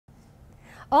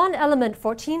On Element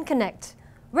 14 Connect,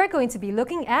 we're going to be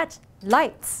looking at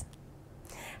lights.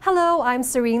 Hello, I'm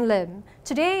Serene Lim.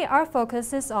 Today our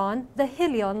focus is on the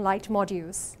Helieon light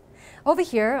modules. Over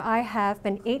here I have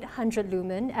an 800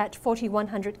 lumen at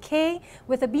 4100K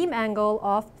with a beam angle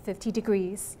of 50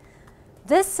 degrees.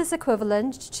 This is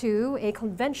equivalent to a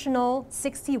conventional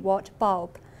 60 watt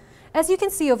bulb. As you can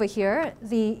see over here,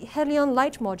 the Helieon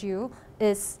light module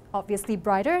is obviously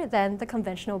brighter than the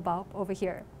conventional bulb over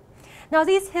here. Now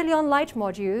these Helieon light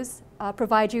modules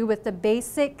provide you with the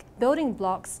basic building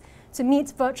blocks to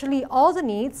meet virtually all the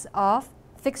needs of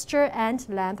fixture and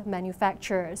lamp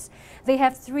manufacturers. They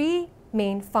have three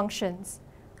main functions.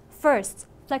 First,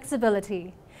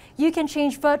 flexibility. You can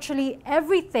change virtually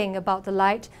everything about the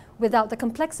light without the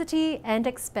complexity and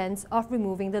expense of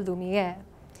removing the luminaire.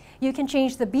 You can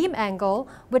change the beam angle,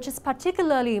 which is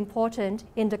particularly important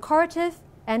in decorative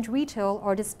and retail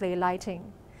or display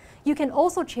lighting. You can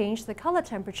also change the color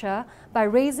temperature by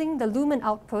raising the lumen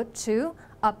output to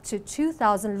up to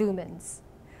 2000 lumens.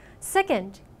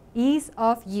 Second, ease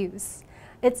of use.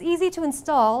 It's easy to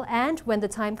install, and when the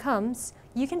time comes,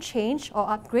 you can change or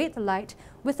upgrade the light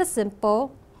with a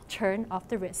simple turn of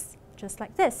the wrist, just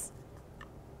like this.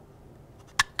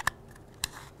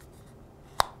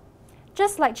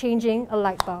 Just like changing a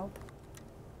light bulb.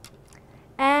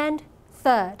 And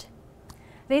third,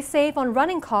 they save on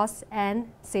running costs and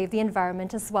save the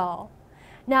environment as well.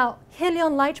 Now,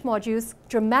 Helieon light modules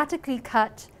dramatically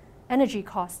cut energy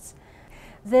costs.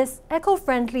 This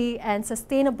eco-friendly and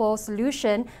sustainable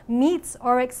solution meets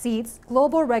or exceeds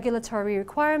global regulatory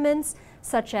requirements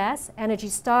such as Energy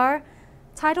Star,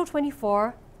 Title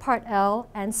 24, Part L,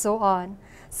 and so on.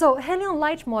 So Helieon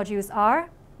light modules are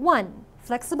 1.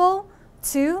 Flexible,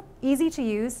 2. Easy to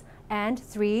use, and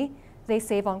 3. They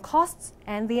save on costs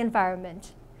and the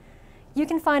environment. You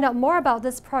can find out more about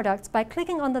this product by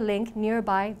clicking on the link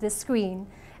nearby this screen,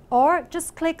 or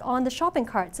just click on the shopping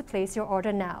cart to place your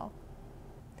order now.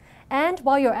 And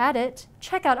while you're at it,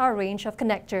 check out our range of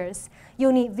connectors.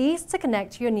 You'll need these to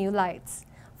connect your new lights.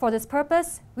 For this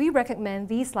purpose, we recommend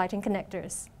these lighting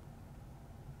connectors.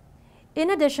 In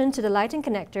addition to the lighting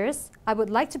connectors, I would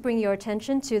like to bring your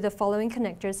attention to the following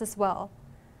connectors as well.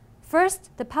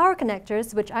 First, the power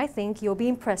connectors, which I think you'll be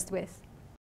impressed with.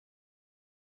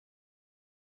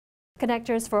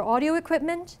 Connectors for audio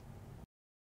equipment,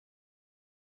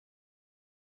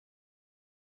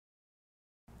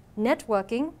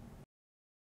 networking,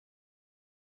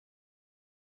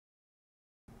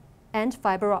 and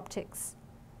fiber optics.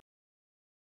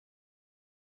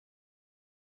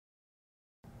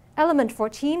 Element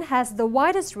 14 has the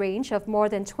widest range of more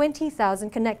than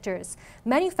 20,000 connectors,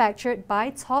 manufactured by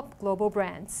top global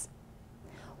brands.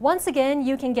 Once again,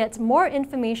 you can get more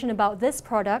information about this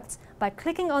product by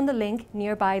clicking on the link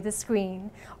nearby the screen,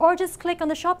 or just click on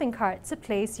the shopping cart to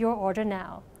place your order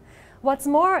now. What's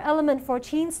more, Element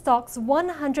 14 stocks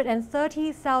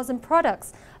 130,000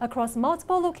 products across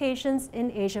multiple locations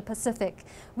in Asia Pacific,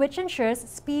 which ensures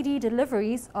speedy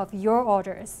deliveries of your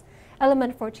orders.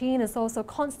 Element 14 is also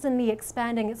constantly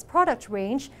expanding its product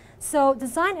range, so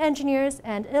design engineers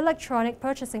and electronic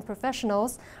purchasing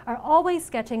professionals are always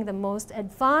getting the most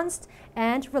advanced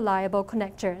and reliable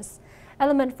connectors.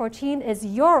 Element 14 is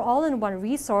your all-in-one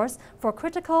resource for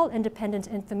critical independent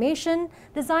information,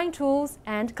 design tools,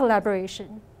 and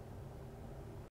collaboration.